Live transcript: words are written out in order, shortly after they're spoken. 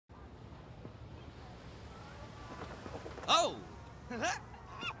Oh! Huh?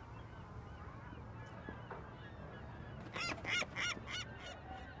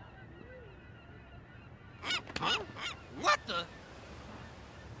 What the?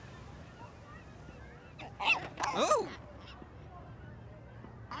 Oh!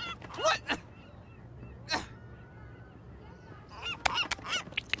 What?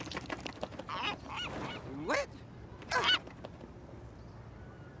 What?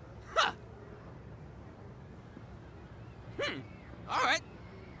 Huh. All right.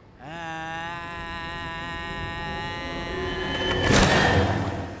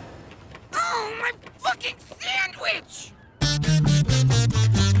 Oh, my fucking sandwich!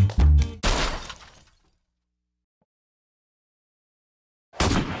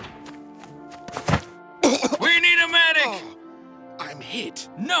 We need a medic! Oh, I'm hit.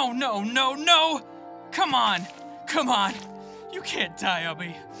 No, no, no, no! Come on! Come on! You can't die on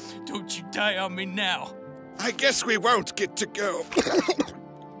me. Don't you die on me now. I guess we won't get to go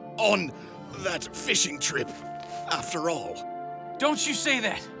on that fishing trip after all. Don't you say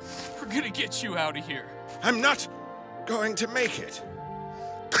that. We're gonna get you out of here. I'm not going to make it.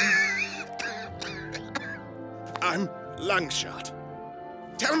 I'm lung shot.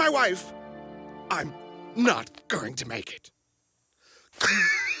 Tell my wife I'm not going to make it.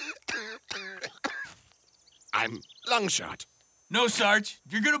 I'm lung shot. No, Sarge.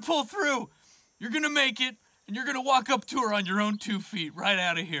 You're gonna pull through. You're gonna make it, and you're gonna walk up to her on your own 2 feet right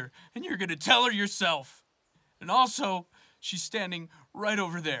out of here, and you're gonna tell her yourself. And also, she's standing right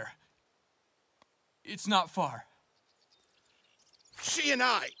over there. It's not far. She and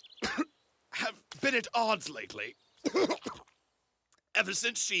I have been at odds lately. Ever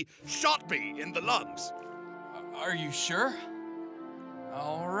since she shot me in the lungs. Are you sure?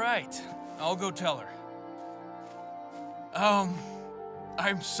 All right. I'll go tell her.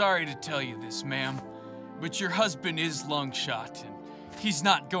 I'm sorry to tell you this, ma'am, but your husband is lung shot, and he's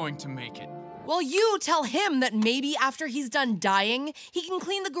not going to make it. Well, you tell him that maybe after he's done dying, he can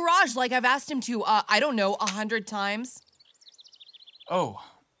clean the garage like I've asked him to, I don't know, 100 times. Oh,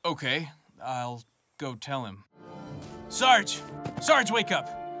 okay. I'll go tell him. Sarge! Sarge, wake up!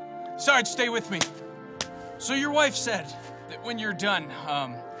 Sarge, stay with me. So your wife said that when you're done,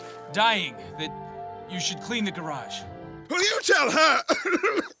 dying, that you should clean the garage. Will you tell her?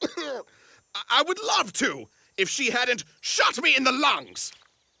 I would love to, if she hadn't shot me in the lungs.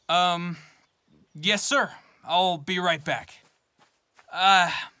 Yes, sir. I'll be right back.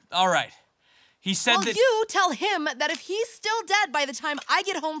 All right. He said Well, that— you tell him that if he's still dead by the time I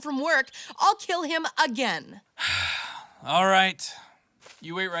get home from work, I'll kill him again. All right.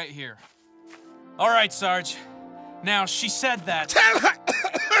 You wait right here. All right, Sarge. Now, she said that— Tell her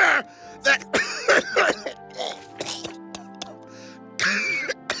that...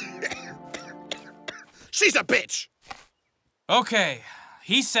 She's a bitch. Okay.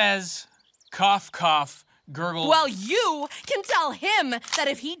 He says, cough, cough, gurgle— Well, you can tell him that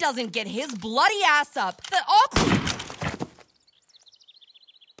if he doesn't get his bloody ass up, that I'll...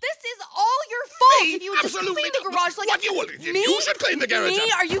 This is all your fault. Me? If you would just Absolutely clean the not. garage like What a... you should clean the garage Me?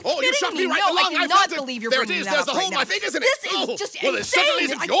 up. Are you Oh, kidding you shot me right No, in the lung. I cannot felt it. believe you're there bringing it is. that There's up the hole. right now. My finger's in it. This is just well, it certainly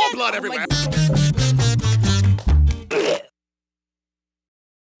insane. isn't I your can't- blood oh my everywhere.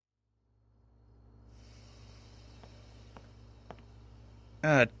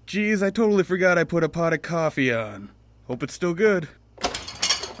 Ah, geez, I totally forgot I put a pot of coffee on. Hope it's still good.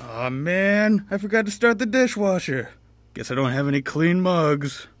 Aw, man, I forgot to start the dishwasher. Guess I don't have any clean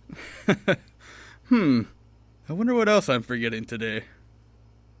mugs. I wonder what else I'm forgetting today.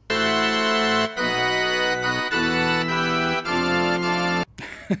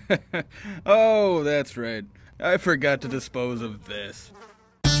 Oh, that's right. I forgot to dispose of this.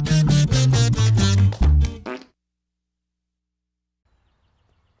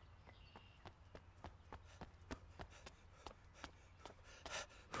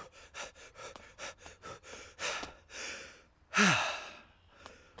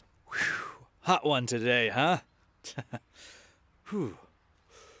 Hot one today, huh? Whew.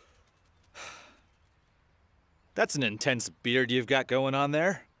 That's an intense beard you've got going on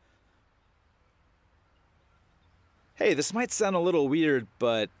there. Hey, this might sound a little weird,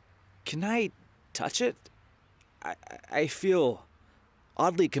 but can I touch it? I feel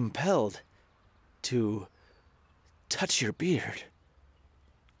oddly compelled to touch your beard.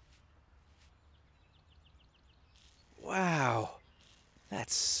 Wow,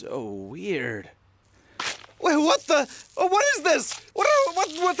 that's so weird. Wait, what the? Oh, what is this?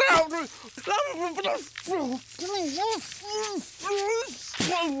 What's out?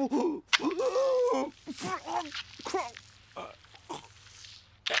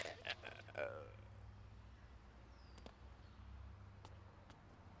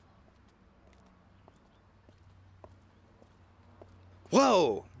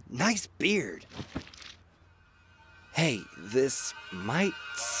 Whoa, nice beard. Hey, this might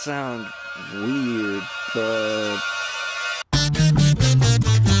sound weird, but...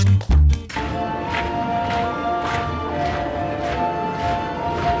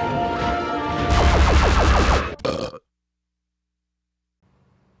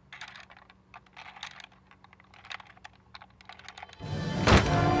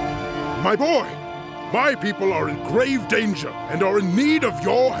 My boy, my people are in grave danger and are in need of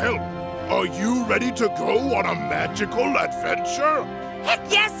your help. Are you ready to go on a magical adventure? Heck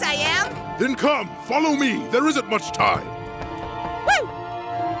yes, I am! Then come, follow me. There isn't much time. Woo!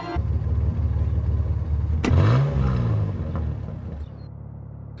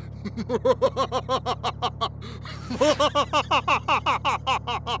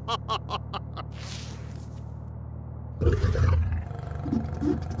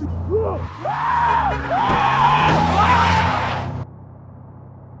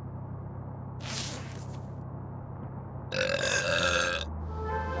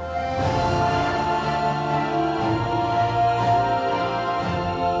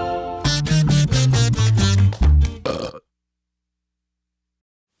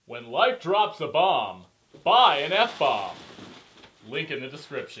 When life drops a bomb, buy an F-bomb. Link in the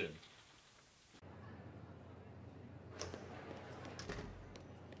description.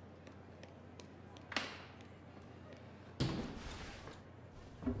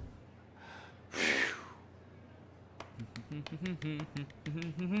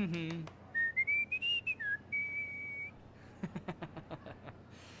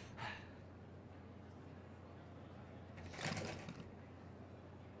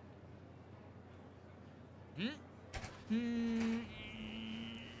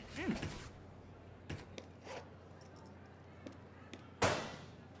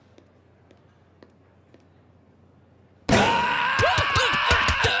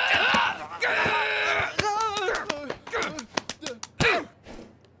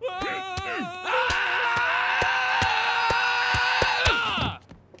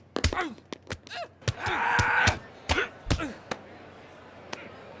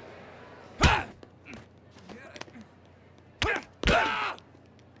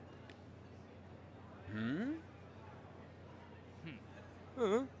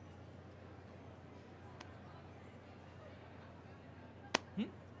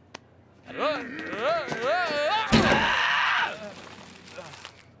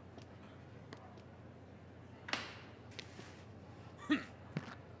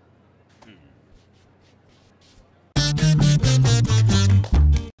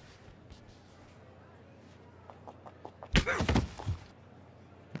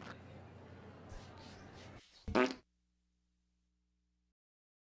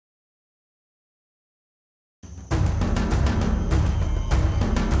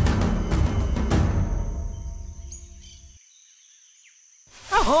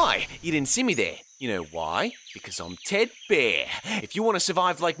 Hi, you didn't see me there. You know why? Because I'm Ted Bear. If you want to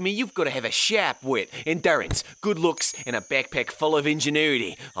survive like me, you've got to have a sharp wit, endurance, good looks, and a backpack full of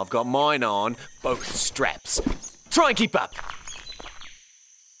ingenuity. I've got mine on both straps. Try and keep up.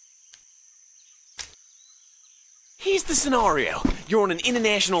 Here's the scenario. You're on an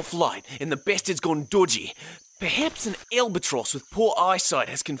international flight, and the bastard's gone dodgy. Perhaps an albatross with poor eyesight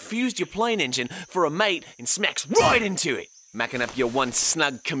has confused your plane engine for a mate and smacks right into it, macking up your once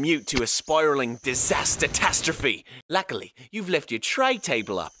snug commute to a spiraling disaster-tastrophe. Luckily, you've left your tray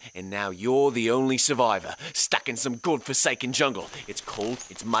table up, and now you're the only survivor, stuck in some godforsaken jungle. It's cold,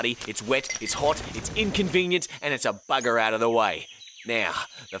 it's muddy, it's wet, it's hot, it's inconvenient, and it's a bugger out of the way. Now,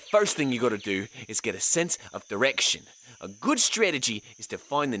 the first thing you gotta do is get a sense of direction. A good strategy is to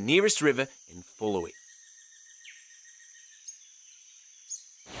find the nearest river and follow it.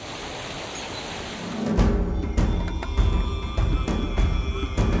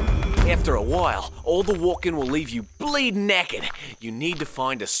 After a while, all the walking will leave you bleeding knackered. You need to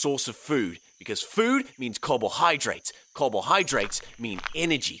find a source of food, because food means carbohydrates. Carbohydrates mean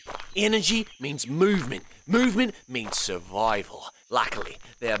energy. Energy means movement. Movement means survival. Luckily,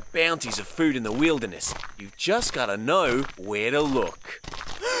 there are bounties of food in the wilderness. You've just gotta know where to look.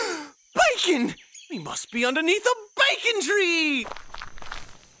 Bacon! We must be underneath a bacon tree!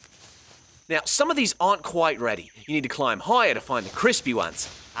 Now, some of these aren't quite ready. You need to climb higher to find the crispy ones.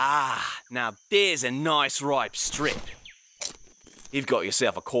 Ah, now there's a nice ripe strip. You've got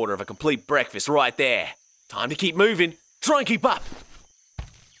yourself a quarter of a complete breakfast right there. Time to keep moving. Try and keep up.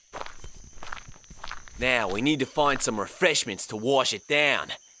 Now we need to find some refreshments to wash it down.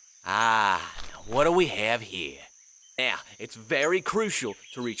 Ah, now what do we have here? Now, it's very crucial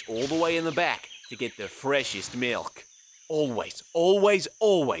to reach all the way in the back to get the freshest milk. always, always,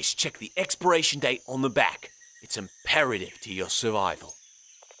 always check the expiration date on the back. It's imperative to your survival.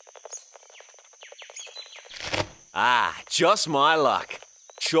 Ah, just my luck.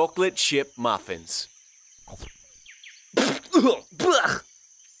 Chocolate chip muffins.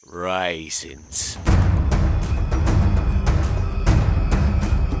 Raisins.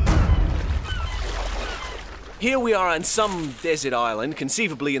 Here we are on some desert island,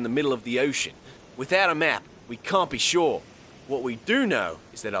 conceivably in the middle of the ocean. Without a map, we can't be sure. What we do know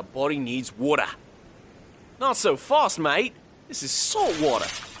is that our body needs water. Not so fast, mate. This is salt water.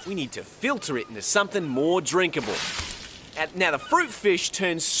 We need to filter it into something more drinkable. Now, the fruit fish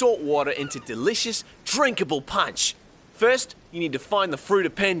turns salt water into delicious, drinkable punch. First, you need to find the fruit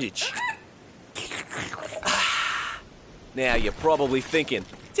appendage. Now, you're probably thinking,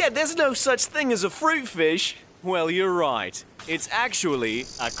 Dad, there's no such thing as a fruit fish. Well, you're right. It's actually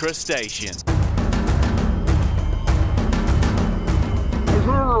a crustacean.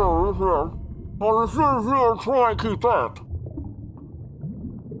 Try and keep that.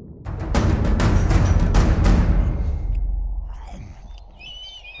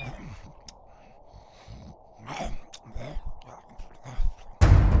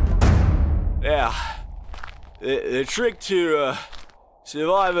 Yeah, the trick to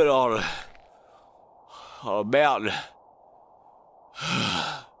surviving on a mountain,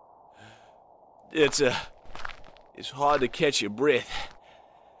 it's hard to catch your breath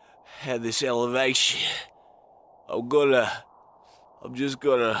at this elevation. I'm just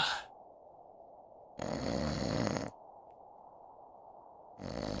gonna.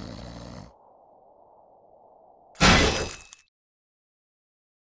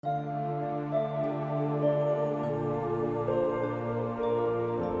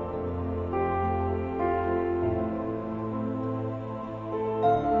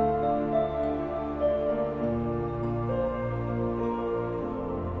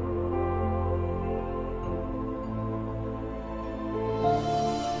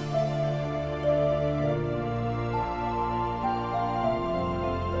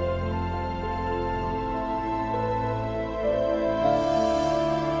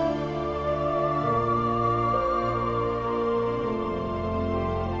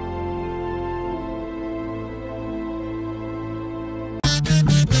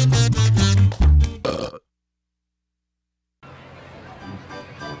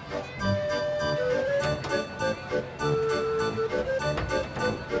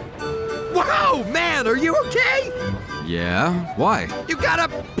 Whoa, man, are you okay? Yeah? Why? You got a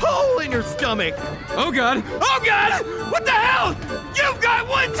pole in your stomach! Oh, God! Oh, God! What the hell? You've got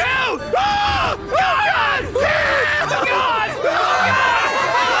one, too! Oh! Oh, God! Oh, God! Oh, God!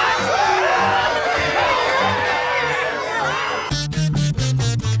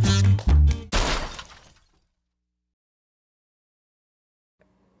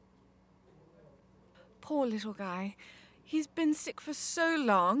 Poor little guy. He's been sick for so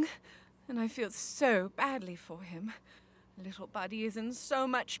long, and I feel so badly for him. Little buddy is in so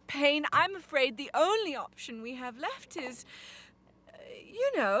much pain. I'm afraid the only option we have left is,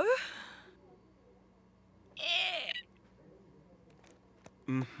 you know...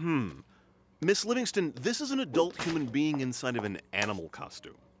 Miss Livingston, this is an adult human being inside of an animal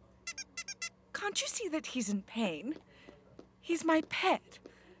costume. Can't you see that he's in pain? He's my pet,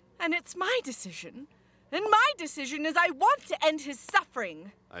 and it's my decision. And my decision is I want to end his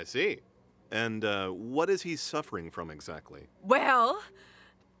suffering. I see. And what is he suffering from exactly? Well,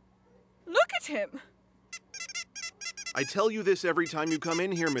 look at him. I tell you this every time you come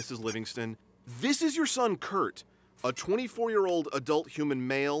in here, Mrs. Livingston. This is your son, Kurt, a 24-year-old adult human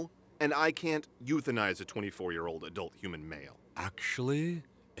male, and I can't euthanize a 24-year-old adult human male. Actually,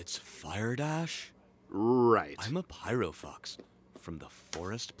 it's Fire Dash. Right. I'm a pyrofox from the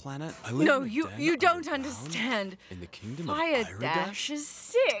forest planet. No, you don't understand. In the kingdom Fire of Fire Dash is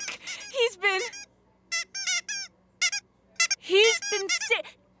sick. He's been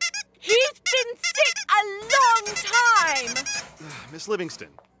sick. He's been sick a long time. Miss Livingston.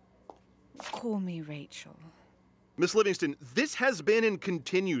 Call me Rachel. Miss Livingston, this has been and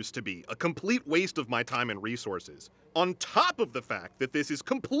continues to be a complete waste of my time and resources. On top of the fact that this is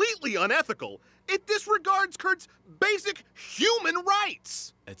completely unethical, it disregards Kurt's basic human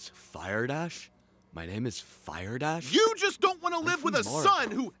rights. It's Fire Dash? My name is Fire Dash? You just don't want to live with a son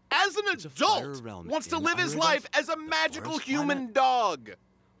who, as an adult, wants to live his life as a magical human dog.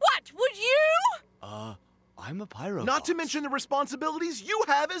 What, would you? I'm a pyrofox. Not to mention the responsibilities you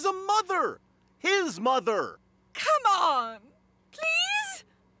have as a mother. His mother. Come on, please?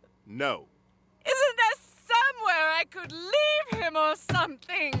 No. Isn't there somewhere I could leave him or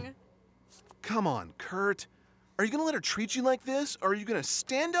something? Come on, Kurt. Are you gonna let her treat you like this, or are you gonna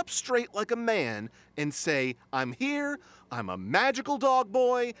stand up straight like a man and say, I'm here, I'm a magical dog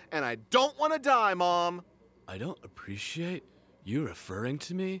boy, and I don't want to die, Mom? I don't appreciate you referring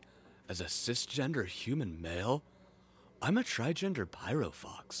to me as a cisgender human male. I'm a trigender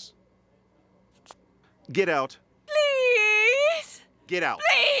pyrofox. Get out. Please! Get out.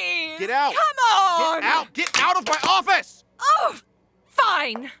 Please! Get out! Come on! Get out! Get out of my office! Oh,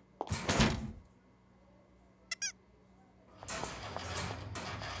 fine.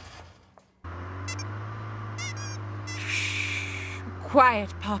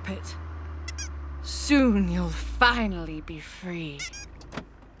 Quiet, Poppet. Soon you'll finally be free.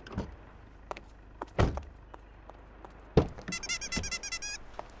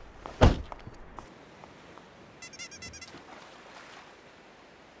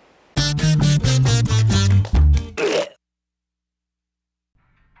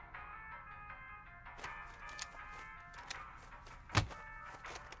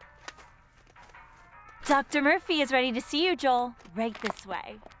 Dr. Murphy is ready to see you, Joel. Right this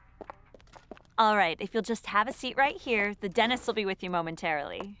way. All right, if you'll just have a seat right here, the dentist will be with you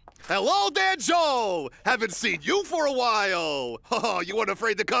momentarily. Hello there, Joe! Haven't seen you for a while! Oh, you weren't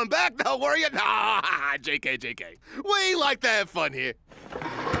afraid to come back now, were you? Nah, JK. We like to have fun here.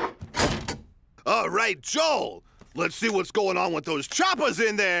 All right, Joel, let's see what's going on with those choppers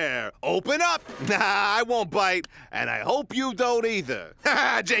in there. Open up. Nah, I won't bite, and I hope you don't either.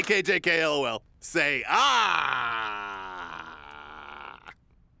 JK, LOL. Say, ah!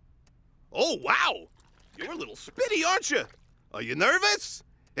 Oh, wow! You're a little spitty, aren't you? Are you nervous?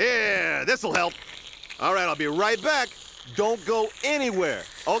 Here, this'll help. All right, I'll be right back. Don't go anywhere,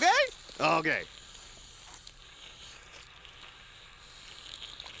 okay? Okay.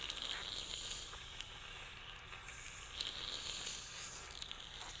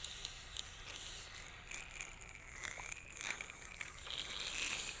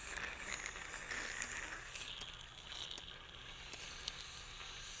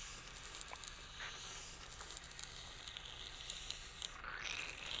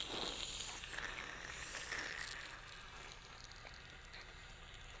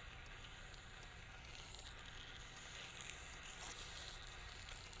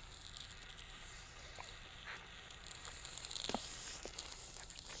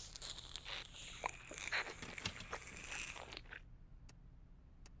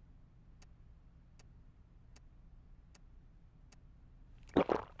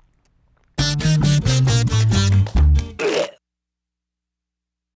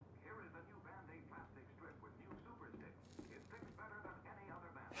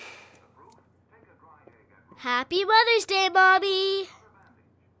 Happy Mother's Day, Mommy!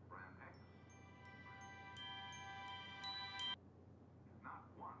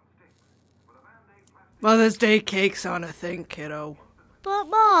 Mother's Day cake's on a thing, kiddo. But,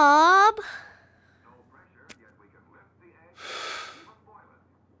 Mom...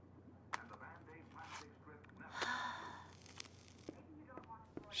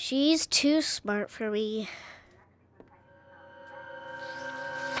 She's too smart for me.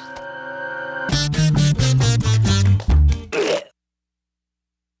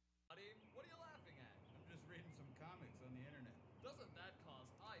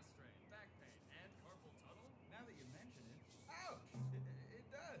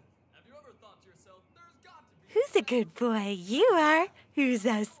 Who's a good boy? You are. Who's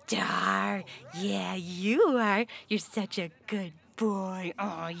a star? Yeah, you are. You're such a good boy.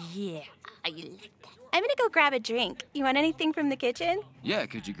 Oh, yeah. I like that. I'm gonna go grab a drink. You want anything from the kitchen? Yeah,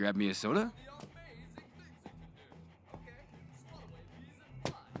 could you grab me a soda?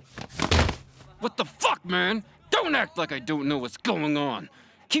 What the fuck, man? Don't act like I don't know what's going on.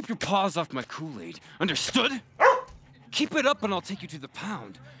 Keep your paws off my Kool-Aid. Understood? Keep it up and I'll take you to the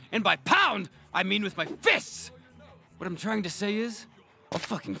pound. And by pound, I mean with my fists! What I'm trying to say is, I'll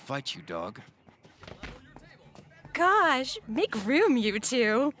fucking fight you, dog. Gosh, make room, you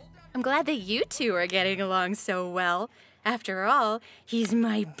two. I'm glad that you two are getting along so well. After all, he's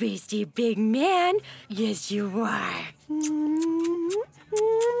my beastie big man. Yes, you are.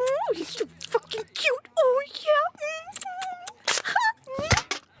 He's so fucking cute. Oh, yeah.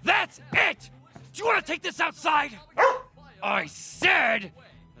 That's it! Do you want to take this outside? I said,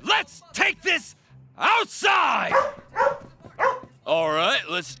 let's take this outside! All right,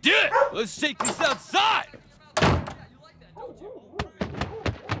 let's do it. Let's take this outside.